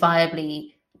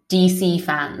justifiably, DC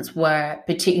fans were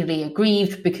particularly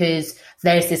aggrieved because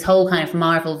there's this whole kind of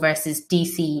Marvel versus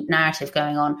DC narrative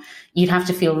going on. You'd have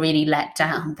to feel really let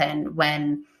down then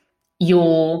when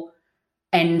your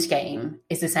Endgame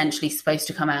is essentially supposed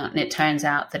to come out and it turns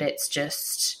out that it's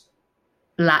just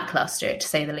lackluster, to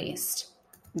say the least.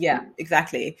 Yeah,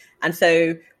 exactly. And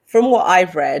so from what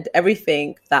I've read,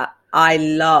 everything that I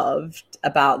loved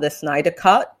about the Snyder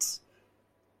Cut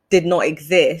did not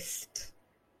exist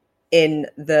in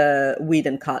the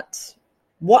Whedon cut.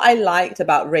 What I liked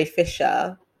about Ray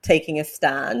Fisher taking a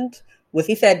stand was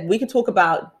he said, we can talk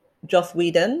about Joss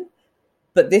Whedon,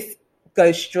 but this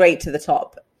goes straight to the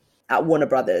top at Warner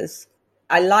Brothers.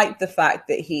 I liked the fact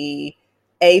that he,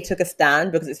 took a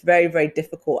stand, because it's very, very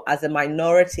difficult as a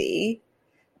minority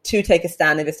to take a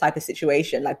stand in this type of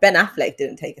situation. Like Ben Affleck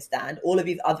didn't take a stand. All of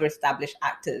these other established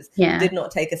actors did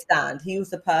not take a stand. He was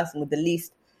the person with the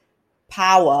least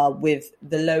power, with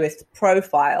the lowest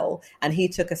profile, and he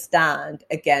took a stand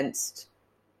against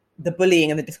the bullying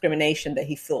and the discrimination that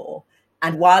he saw.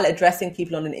 And while addressing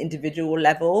people on an individual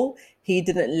level, he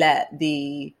didn't let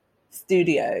the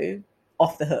studio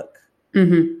off the hook.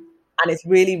 Mm-hmm. And it's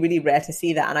really, really rare to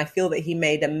see that. And I feel that he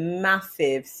made a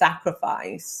massive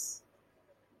sacrifice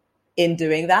in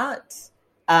doing that.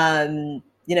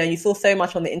 You saw so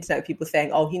much on the internet, people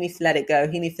saying, oh, he needs to let it go.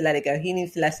 He needs to let it go. He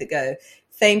needs to let it go.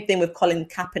 Same thing with Colin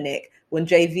Kaepernick when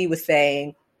Jay-Z was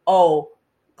saying, oh,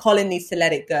 Colin needs to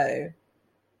let it go.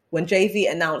 When Jay-Z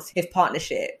announced his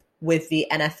partnership with the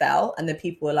NFL, and then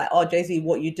people were like, oh, Jay-Z,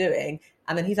 what are you doing?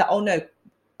 And then he's like, oh, no,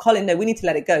 Colin, no, we need to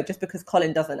let it go. Just because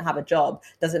Colin doesn't have a job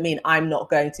doesn't mean I'm not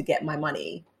going to get my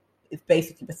money. It's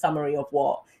basically the summary of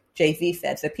what Jay-Z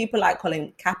said. So people like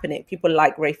Colin Kaepernick, people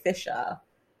like Ray Fisher,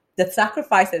 the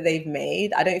sacrifice that they've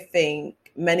made, I don't think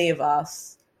many of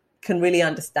us can really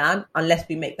understand unless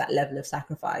we make that level of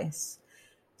sacrifice.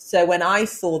 So when I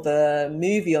saw the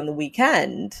movie on the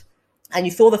weekend, and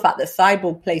you saw the fact that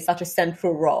Cyborg plays such a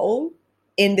central role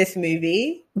in this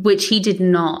movie, which he did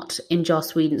not in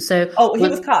Joss Whedon. So he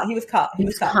was cut.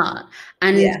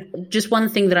 And just one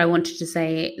thing that I wanted to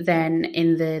say then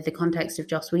in the context of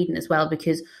Joss Whedon as well,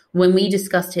 because when we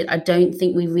discussed it, I don't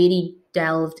think we really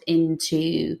delved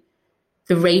into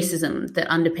the racism that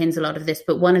underpins a lot of this.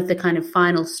 But one of the kind of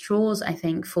final straws, I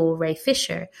think, for Ray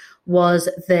Fisher was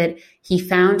that he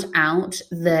found out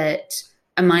that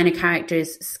a minor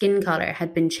character's skin color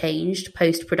had been changed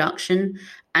post-production.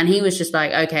 And he was just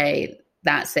like, okay,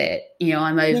 that's it.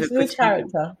 I'm over. Whose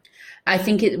character? I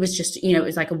think it was just, it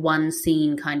was like a one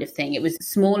scene kind of thing. It was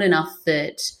small enough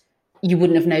that you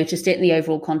wouldn't have noticed it in the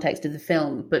overall context of the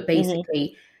film. But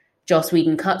basically, Joss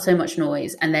Whedon cut so much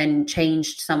noise and then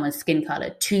changed someone's skin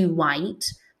color to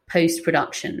white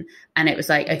post-production. And it was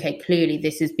like, okay, clearly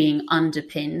this is being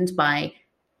underpinned by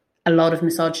a lot of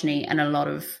misogyny and a lot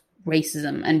of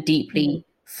racism and deeply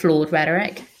flawed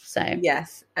rhetoric. So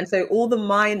yes. And so all the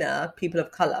minor people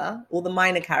of color, all the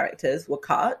minor characters were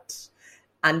cut.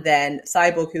 And then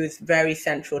Cyborg, who is very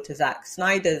central to Zack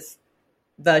Snyder's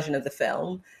version of the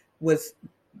film, was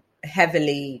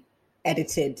heavily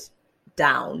edited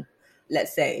down,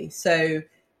 let's say. So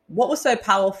what was so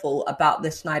powerful about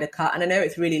the Snyder Cut, and I know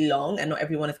it's really long and not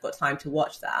everyone has got time to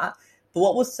watch that, but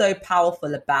what was so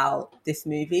powerful about this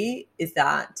movie is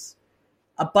that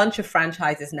a bunch of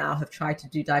franchises now have tried to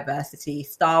do diversity.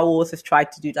 Star Wars has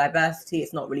tried to do diversity.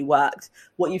 It's not really worked.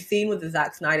 What you've seen with the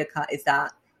Zack Snyder Cut is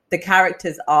that the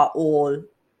characters are all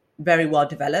very well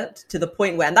developed to the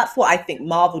point where, and that's what I think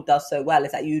Marvel does so well,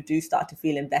 is that you do start to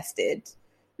feel invested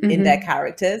in their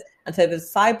characters. And so the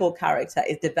Cyborg character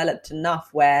is developed enough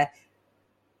where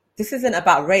this isn't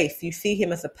about race. You see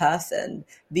him as a person.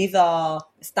 These are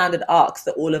standard arcs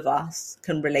that all of us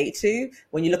can relate to.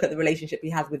 When you look at the relationship he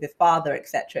has with his father,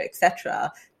 etc.,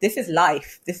 etc., this is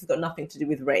life. This has got nothing to do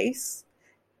with race.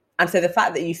 And so the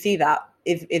fact that you see that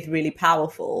is really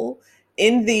powerful.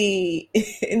 In the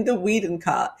Whedon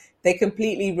cut, they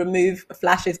completely remove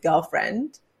Flash's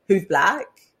girlfriend, who's black.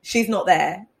 She's not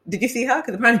there. Did you see her?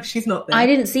 Because apparently she's not there. I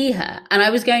didn't see her. And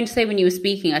I was going to say, when you were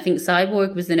speaking, I think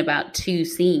Cyborg was in about 2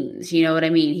 scenes. You know what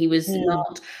I mean? He was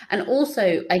not. And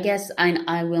also, I guess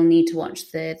I will need to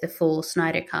watch the full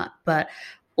Snyder cut. But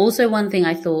also one thing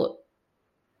I thought,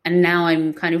 and now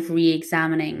I'm kind of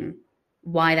re-examining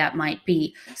why that might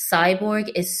be. Cyborg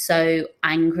is so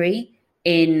angry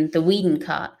in the Whedon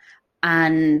cut.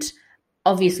 And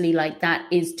obviously, like, that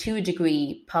is to a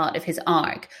degree part of his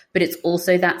arc, but it's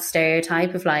also that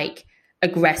stereotype of like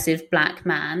aggressive black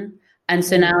man. And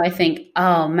so now I think,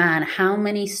 oh man, how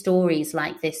many stories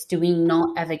like this do we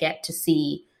not ever get to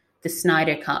see the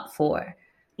Snyder cut for?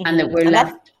 And that we're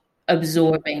left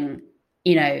absorbing,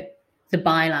 you know, the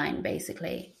byline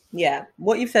basically. Yeah,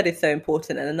 what you've said is so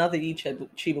important. And another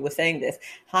YouTuber was saying this.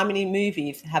 How many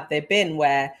movies have there been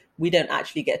where we don't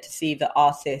actually get to see the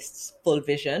artist's full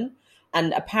vision?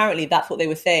 And apparently that's what they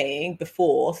were saying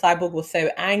before. Cyborg was so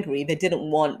angry, they didn't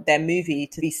want their movie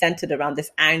to be centered around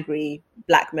this angry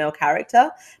black male character.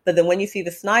 But then when you see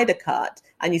the Snyder cut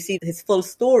and you see his full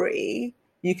story,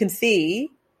 you can see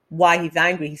why he's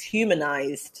angry. He's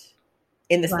humanized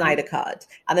in the Snyder cut.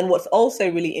 And then what's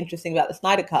also really interesting about the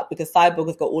Snyder cut, because Cyborg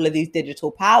has got all of these digital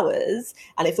powers,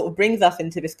 and it sort of brings us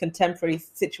into this contemporary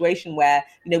situation where,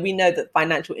 you know, we know that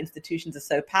financial institutions are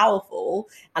so powerful,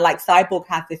 and like Cyborg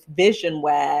has this vision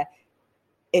where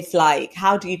it's like,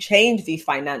 how do you change these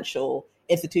financial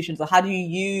institutions, or how do you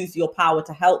use your power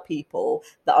to help people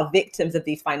that are victims of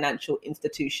these financial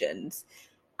institutions?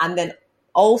 And then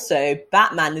also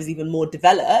Batman is even more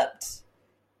developed.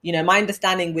 You know, my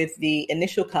understanding with the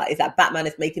initial cut is that Batman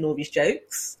is making all these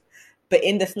jokes, but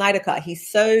in the Snyder cut, he's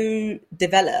so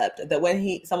developed that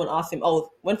when someone asks him,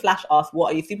 when Flash asks,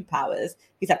 what are your superpowers?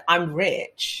 He's like, I'm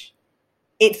rich.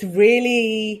 It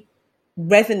really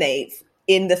resonates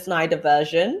in the Snyder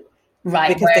version,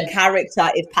 right? Because the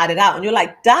character is padded out, and you're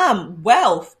like, damn,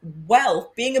 wealth,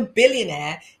 being a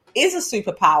billionaire is a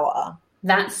superpower.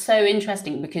 That's so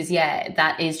interesting because,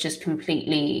 that is just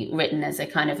completely written as a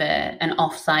kind of an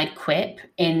offside quip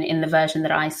in the version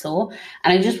that I saw.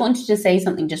 And I just wanted to say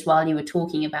something just while you were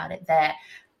talking about it there.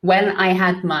 When I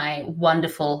had my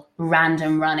wonderful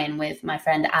random run-in with my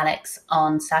friend Alex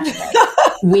on Saturday,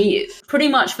 we pretty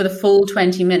much for the full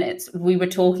 20 minutes, we were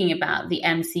talking about the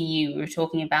MCU, we were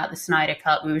talking about the Snyder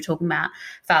Cut, we were talking about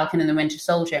Falcon and the Winter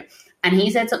Soldier. And he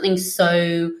said something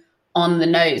so on the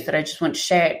nose that I just want to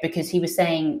share it, because he was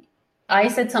saying, I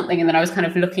said something and then I was kind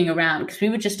of looking around because we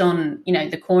were just on, you know,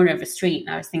 the corner of a street,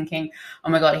 and I was thinking, oh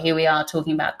my God, here we are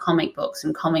talking about comic books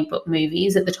and comic book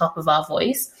movies at the top of our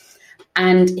voice.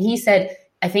 And he said,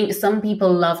 I think some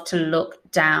people love to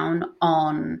look down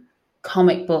on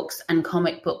comic books and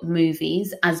comic book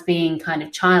movies as being kind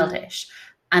of childish.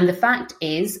 And the fact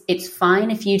is, it's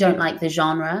fine if you don't like the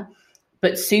genre,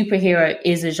 but superhero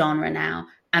is a genre now.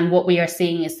 And what we are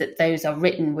seeing is that those are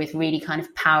written with really kind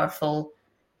of powerful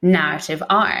narrative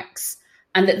arcs,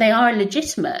 and that they are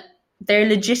legitimate. They're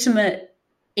legitimate,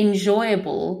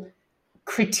 enjoyable,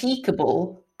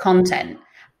 critiquable content.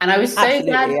 And I was so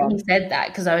glad he said that,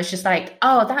 because I was just like,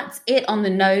 oh, that's it on the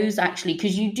nose, actually,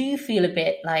 because you do feel a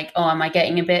bit like, oh, am I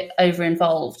getting a bit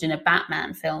over-involved in a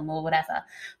Batman film or whatever?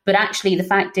 But actually, the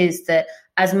fact is that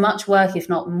as much work, if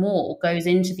not more, goes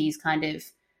into these kind of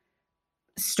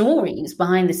stories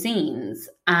behind the scenes,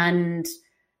 and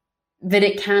that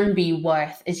it can be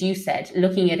worth, as you said,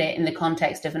 looking at it in the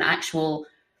context of an actual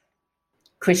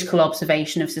critical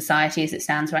observation of society as it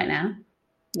stands right now.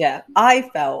 Yeah, I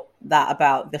felt that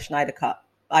about the Snyder Cut.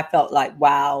 I felt like,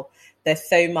 wow, there's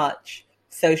so much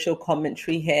social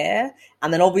commentary here.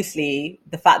 And then obviously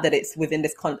the fact that it's within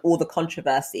this all the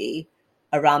controversy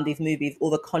around these movies, all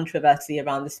the controversy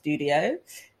around the studio.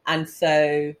 And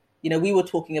so, you know, we were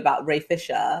talking about Ray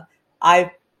Fisher.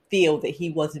 I feel that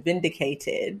he was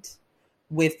vindicated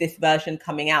with this version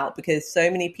coming out, because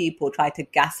so many people tried to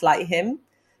gaslight him.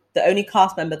 The only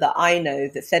cast member that I know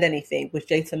that said anything was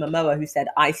Jason Momoa, who said,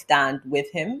 I stand with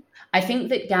him. I think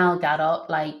that Gal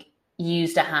Gadot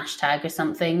used a hashtag or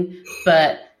something,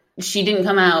 but she didn't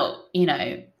come out, you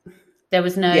know, there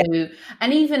was no,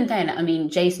 and even then, I mean,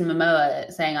 Jason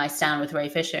Momoa saying I stand with Ray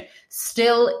Fisher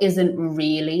still isn't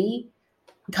really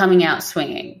coming out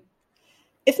swinging.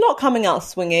 It's not coming out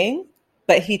swinging,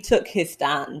 but he took his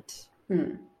stand.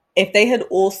 If they had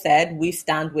all said, we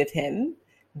stand with him,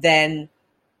 then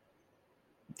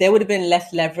there would have been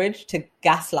less leverage to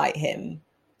gaslight him.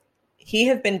 He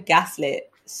has been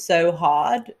gaslit so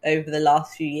hard over the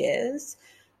last few years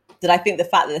that I think the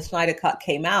fact that the Snyder Cut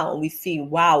came out and we see,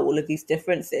 wow, all of these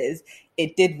differences,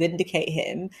 it did vindicate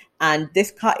him. And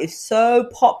this cut is so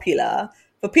popular.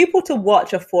 For people to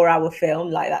watch a 4-hour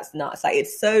film, like, that's nuts. Like,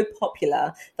 it's so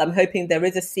popular that I'm hoping there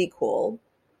is a sequel.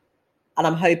 And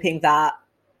I'm hoping that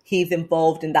he's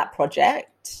involved in that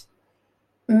project.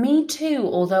 Me too,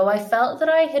 although I felt that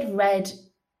I had read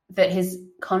that his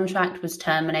contract was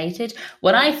terminated.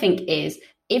 What I think is,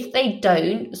 if they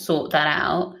don't sort that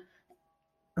out,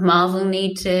 Marvel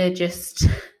need to just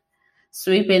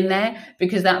swoop in there,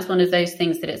 because that's one of those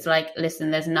things that it's like, listen,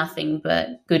 there's nothing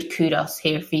but good kudos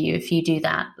here for you if you do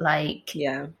that. Like,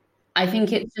 yeah, I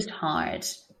think it's just hard.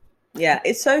 Yeah,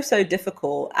 it's so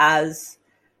difficult as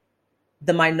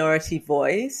the minority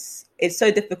voice. It's so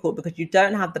difficult because you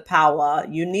don't have the power.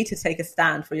 You need to take a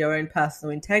stand for your own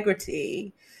personal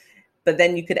integrity, but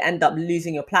then you could end up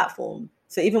losing your platform.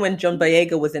 So even when John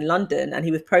Boyega was in London and he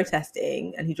was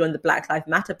protesting and he joined the Black Lives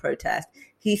Matter protest,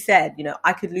 he said,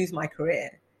 I could lose my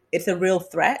career. It's a real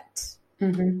threat.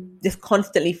 Just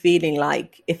constantly feeling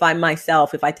like if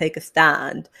I take a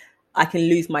stand, I can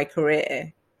lose my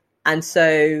career. And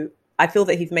so I feel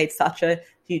that he's made such a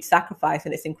huge sacrifice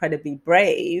and it's incredibly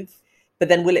brave. But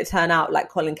then will it turn out like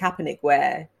Colin Kaepernick,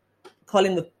 where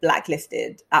Colin was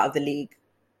blacklisted out of the league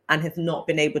and has not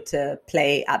been able to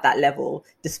play at that level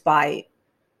despite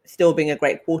still being a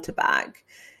great quarterback?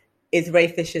 Is Ray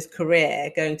Fisher's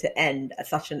career going to end at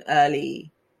such an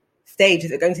early stage?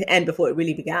 Is it going to end before it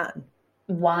really began?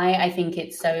 Why I think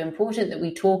it's so important that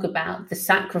we talk about the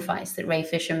sacrifice that Ray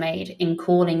Fisher made in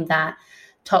calling that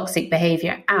toxic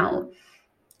behavior out.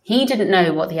 He didn't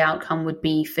know what the outcome would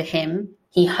be for him.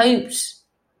 He hoped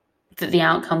that the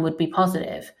outcome would be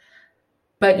positive.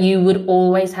 But you would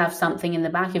always have something in the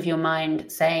back of your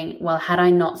mind saying, well, had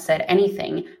I not said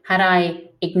anything, had I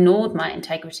ignored my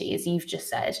integrity, as you've just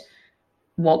said,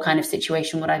 what kind of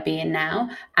situation would I be in now?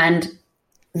 And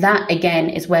that, again,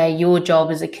 is where your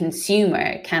job as a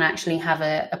consumer can actually have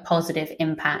a positive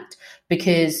impact.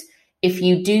 Because if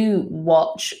you do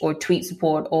watch or tweet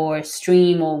support or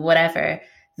stream or whatever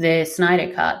the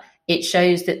Snyder Cut, it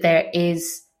shows that there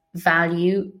is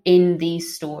value in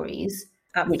these stories.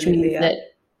 Absolutely, which means that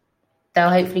they'll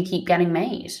hopefully keep getting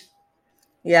made.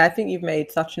 Yeah, I think you've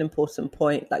made such an important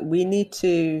point. Like, we need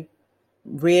to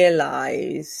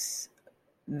realize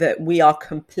that we are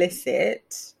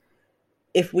complicit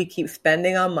if we keep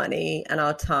spending our money and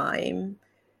our time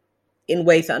in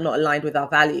ways that are not aligned with our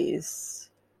values.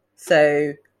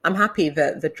 So I'm happy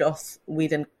that the Joss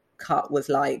Whedon cut was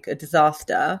like a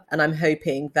disaster. And I'm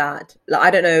hoping that, like,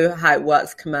 I don't know how it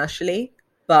works commercially,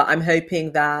 but I'm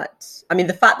hoping that,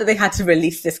 the fact that they had to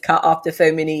release this cut after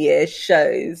so many years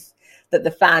shows that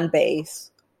the fan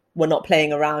base were not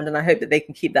playing around. And I hope that they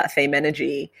can keep that same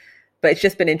energy. But it's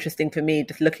just been interesting for me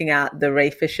just looking at the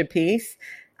Ray Fisher piece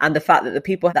and the fact that the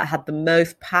people that had the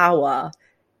most power,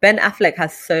 Ben Affleck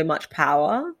has so much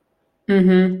power.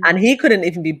 And he couldn't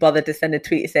even be bothered to send a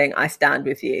tweet saying, I stand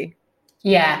with you.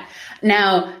 Yeah.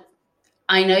 Now,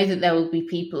 I know that there will be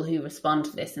people who respond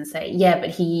to this and say, yeah, but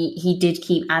he did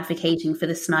keep advocating for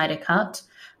the Snyder Cut.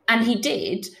 And he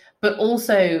did, but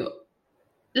also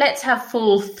let's have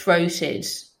full-throated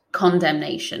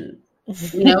condemnation.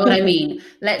 You know what I mean?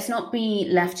 Let's not be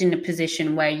left in a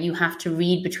position where you have to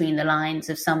read between the lines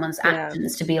of someone's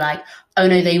actions to be like, oh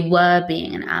no, they were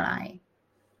being an ally.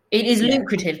 It is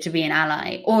lucrative to be an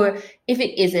ally. Or if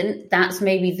it isn't, that's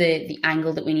maybe the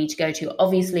angle that we need to go to.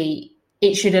 Obviously,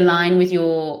 it should align with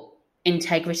your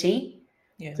integrity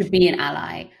to be an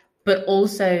ally. But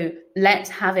also, let's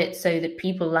have it so that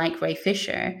people like Ray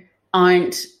Fisher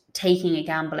aren't taking a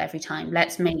gamble every time.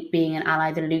 Let's make being an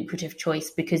ally the lucrative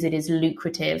choice, because it is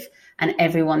lucrative and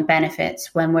everyone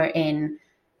benefits when we're in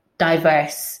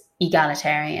diverse,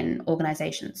 egalitarian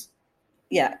organizations.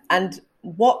 Yeah, and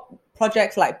what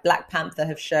projects like Black Panther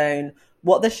have shown,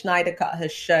 what the Snyder Cut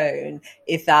has shown,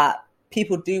 is that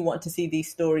people do want to see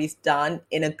these stories done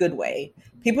in a good way.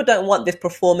 People don't want this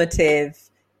performative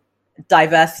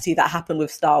diversity that happened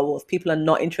with Star Wars. People are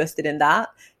not interested in that,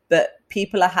 but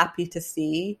people are happy to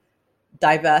see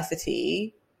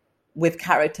diversity with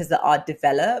characters that are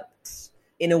developed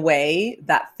in a way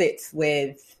that fits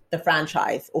with the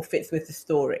franchise or fits with the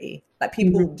story. Like,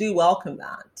 people do welcome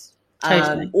that.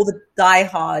 Totally. All the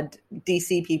diehard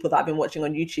DC people that I've been watching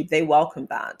on YouTube, they welcome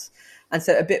that. And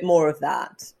so a bit more of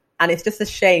that. And it's just a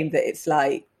shame that it's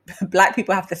like Black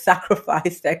people have to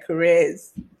sacrifice their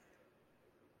careers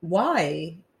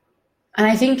Why? And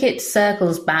I think it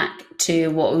circles back to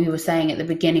what we were saying at the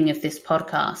beginning of this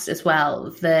podcast as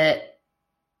well, that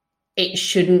it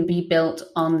shouldn't be built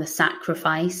on the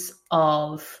sacrifice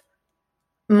of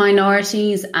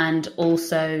minorities and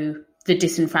also the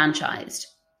disenfranchised.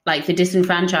 Like, the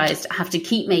disenfranchised have to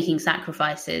keep making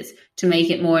sacrifices to make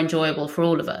it more enjoyable for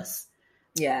all of us.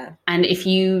 Yeah. And if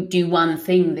you do one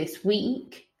thing this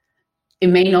week, it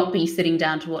may not be sitting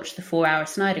down to watch the 4-hour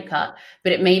Snyder Cut,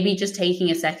 but it may be just taking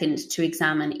a second to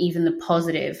examine even the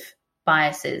positive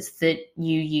biases that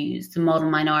you use, the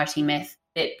model minority myth.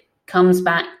 It comes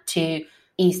back to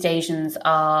East Asians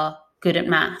are good at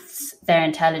maths, they're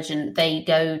intelligent, they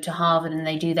go to Harvard and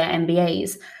they do their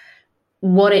MBAs.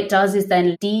 What it does is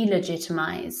then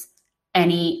delegitimize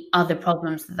any other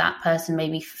problems that that person may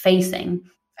be facing.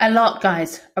 A lot,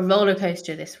 guys. A roller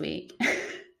coaster this week.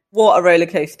 What a roller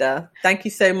coaster. Thank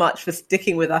you so much for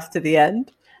sticking with us to the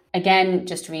end. Again,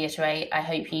 just to reiterate, I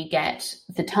hope you get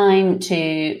the time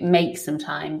to make some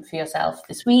time for yourself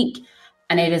this week.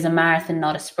 And it is a marathon,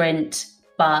 not a sprint,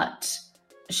 but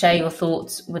share your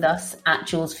thoughts with us at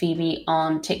Jules Phoebe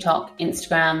on TikTok,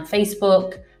 Instagram,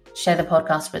 Facebook. Share the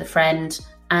podcast with a friend.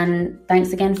 And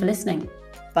thanks again for listening.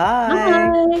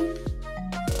 Bye. Bye.